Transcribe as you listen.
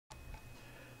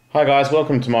Hi guys,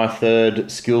 welcome to my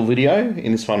third skill video.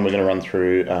 In this one we're going to run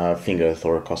through finger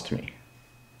thoracostomy.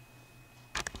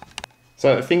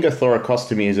 So finger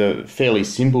thoracostomy is a fairly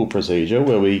simple procedure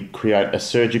where we create a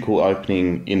surgical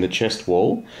opening in the chest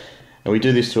wall, and we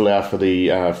do this to allow for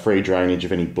the free drainage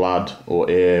of any blood or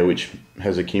air which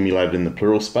has accumulated in the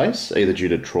pleural space, either due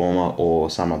to trauma or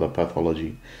some other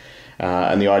pathology.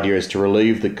 And the idea is to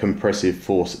relieve the compressive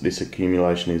force that this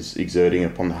accumulation is exerting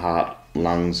upon the heart,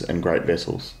 lungs and great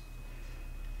vessels.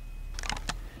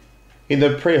 In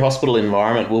the pre-hospital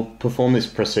environment, we'll perform this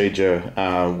procedure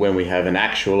when we have an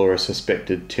actual or a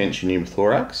suspected tension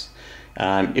pneumothorax.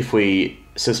 If we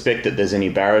suspect that there's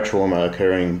any barotrauma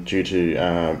occurring due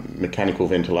to mechanical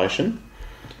ventilation,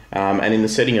 and in the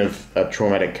setting of a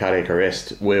traumatic cardiac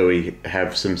arrest where we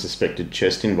have some suspected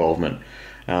chest involvement,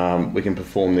 we can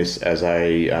perform this as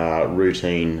a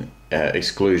routine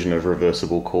exclusion of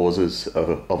reversible causes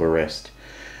of arrest.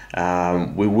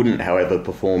 We wouldn't, however,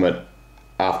 perform it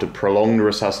after prolonged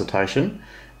resuscitation,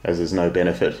 as there's no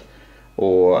benefit,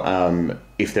 or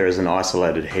if there is an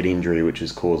isolated head injury which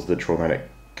has caused the traumatic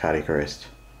cardiac arrest.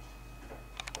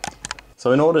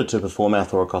 So in order to perform our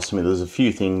thoracostomy, there's a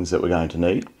few things that we're going to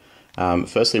need.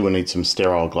 Firstly, we'll need some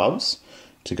sterile gloves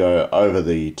to go over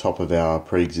the top of our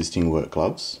pre-existing work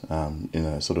gloves in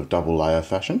a sort of double layer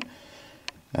fashion.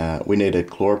 We need a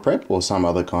ChloraPrep or some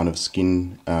other kind of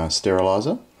skin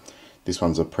sterilizer. This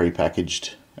one's a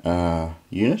pre-packaged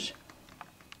unit.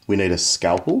 We need a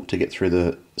scalpel to get through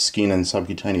the skin and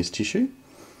subcutaneous tissue.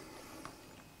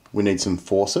 We need some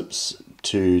forceps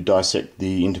to dissect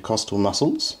the intercostal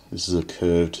muscles. This is a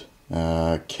curved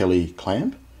Kelly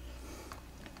clamp.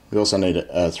 We also need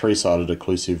a three-sided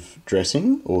occlusive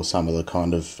dressing or some other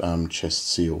kind of chest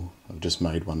seal. I've just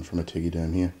made one from a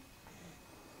tegaderm here.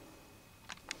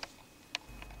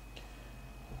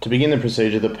 To begin the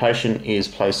procedure, the patient is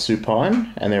placed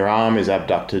supine and their arm is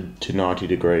abducted to 90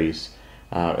 degrees.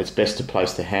 It's best to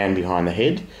place the hand behind the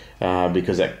head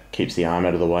because that keeps the arm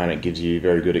out of the way and it gives you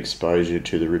very good exposure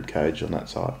to the rib cage on that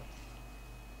side.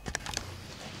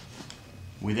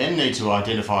 We then need to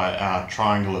identify our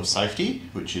triangle of safety,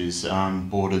 which is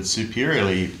bordered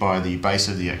superiorly by the base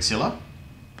of the axilla,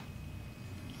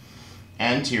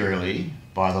 anteriorly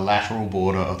by the lateral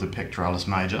border of the pectoralis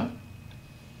major,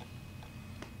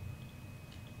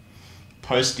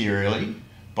 posteriorly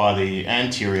by the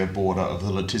anterior border of the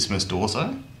latissimus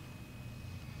dorsi,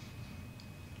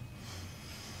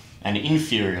 and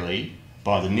inferiorly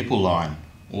by the nipple line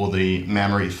or the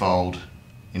mammary fold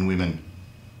in women.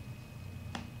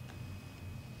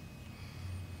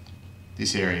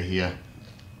 This area here.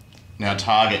 Now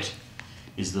target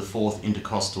is the fourth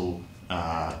intercostal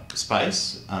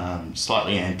space,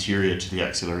 slightly anterior to the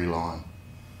axillary line.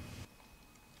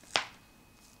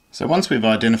 So once we've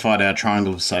identified our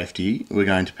triangle of safety, we're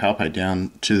going to palpate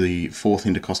down to the fourth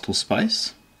intercostal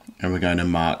space and we're going to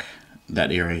mark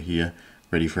that area here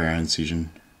ready for our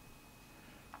incision.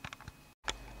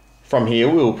 From here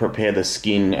we'll prepare the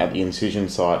skin at the incision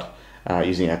site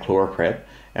using our ChloraPrep,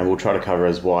 and we'll try to cover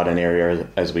as wide an area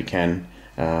as we can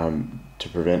to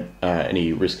prevent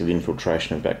any risk of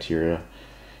infiltration of bacteria.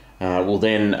 We'll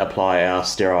then apply our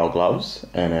sterile gloves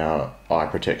and our eye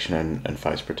protection and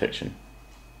face protection.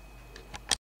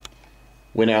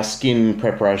 When our skin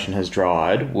preparation has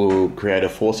dried, we'll create a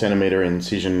 4 cm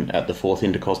incision at the fourth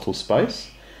intercostal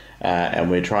space, and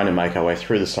we're trying to make our way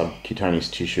through the subcutaneous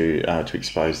tissue to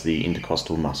expose the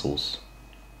intercostal muscles.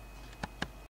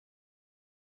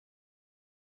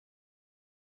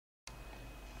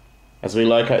 As we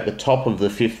locate the top of the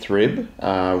fifth rib,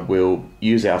 we'll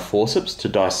use our forceps to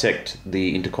dissect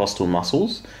the intercostal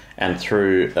muscles and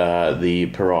through the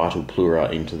parietal pleura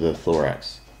into the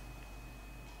thorax.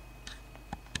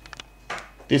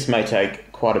 This may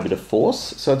take quite a bit of force,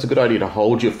 so it's a good idea to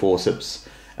hold your forceps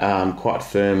quite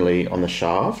firmly on the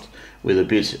shaft with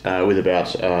about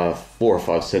 4 or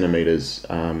 5 centimeters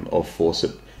of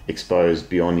forceps exposed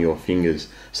beyond your fingers,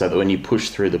 so that when you push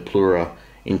through the pleura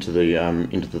into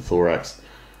the thorax,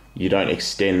 you don't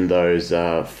extend those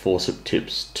forceps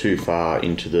tips too far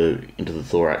into the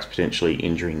thorax, potentially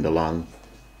injuring the lung.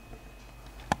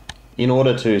 In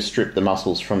order to strip the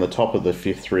muscles from the top of the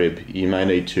fifth rib, you may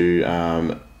need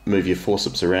to move your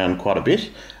forceps around quite a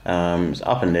bit,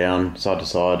 up and down, side to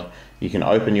side. You can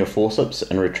open your forceps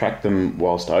and retract them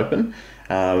whilst open.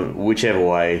 Whichever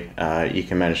way you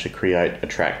can manage to create a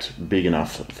tract big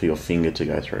enough for your finger to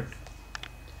go through.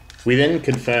 We then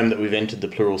confirm that we've entered the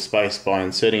pleural space by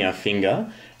inserting our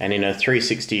finger, and in a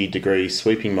 360-degree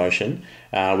sweeping motion,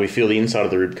 we feel the inside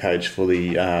of the rib cage for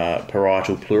the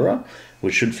parietal pleura,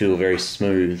 which should feel very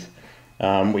smooth.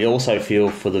 We also feel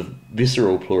for the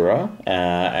visceral pleura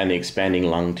and the expanding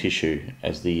lung tissue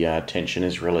as the tension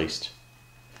is released.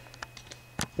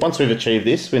 Once we've achieved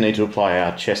this, we need to apply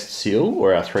our chest seal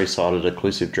or our three-sided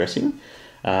occlusive dressing.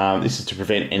 This is to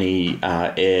prevent any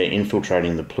air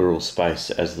infiltrating the pleural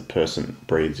space as the person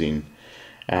breathes in.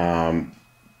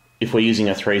 If we're using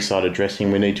a three-sided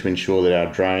dressing, we need to ensure that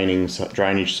our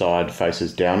drainage side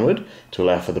faces downward to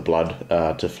allow for the blood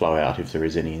to flow out if there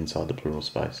is any inside the pleural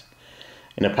space.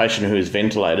 In a patient who is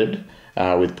ventilated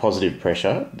with positive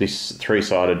pressure, this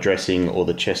three-sided dressing or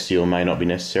the chest seal may not be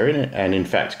necessary and in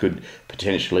fact could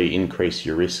potentially increase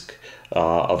your risk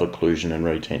of occlusion and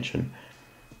retention.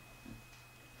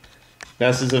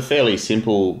 Now, this is a fairly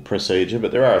simple procedure,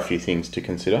 but there are a few things to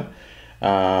consider.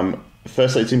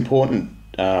 Firstly, it's important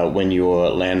when you're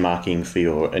landmarking for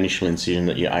your initial incision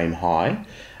that you aim high,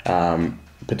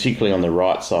 particularly on the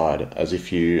right side, as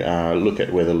if you look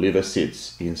at where the liver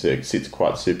sits, the insert sits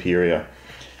quite superior.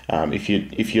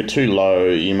 If you're too low,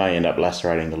 you may end up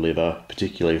lacerating the liver,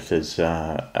 particularly if there's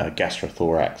a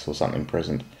gastrothorax or something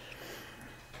present.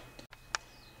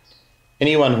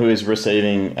 Anyone who is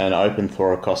receiving an open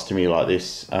thoracostomy like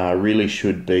this really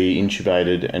should be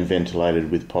intubated and ventilated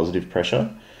with positive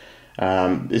pressure.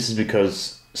 This is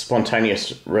because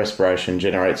spontaneous respiration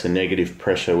generates a negative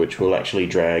pressure which will actually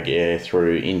drag air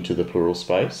through into the pleural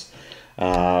space,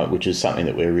 which is something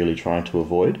that we're really trying to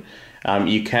avoid.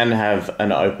 You can have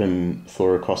an open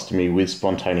thoracostomy with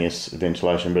spontaneous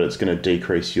ventilation, but it's going to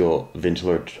decrease your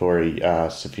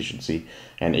ventilatory sufficiency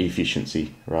and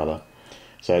efficiency, rather.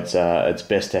 So it's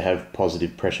best to have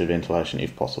positive pressure ventilation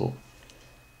if possible.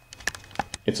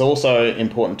 It's also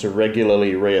important to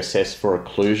regularly reassess for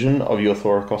occlusion of your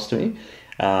thoracostomy.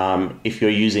 If you're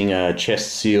using a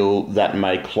chest seal, that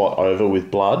may clot over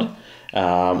with blood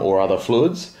or other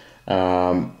fluids,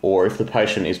 or if the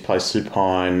patient is placed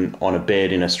supine on a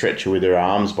bed in a stretcher with their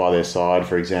arms by their side,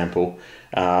 for example,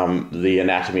 the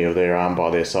anatomy of their arm by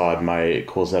their side may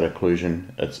cause that occlusion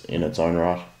in its own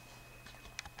right.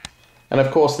 And of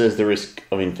course, there's the risk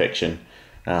of infection.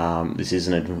 This is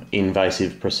an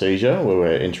invasive procedure where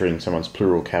we're entering someone's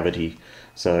pleural cavity,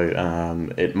 so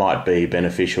it might be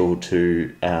beneficial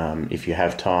to, if you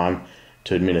have time,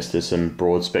 to administer some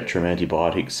broad spectrum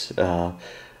antibiotics,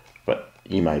 but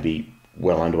you may be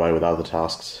well underway with other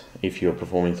tasks if you're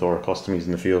performing thoracostomies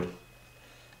in the field.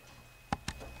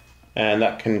 And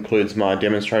that concludes my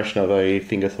demonstration of a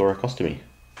finger thoracostomy.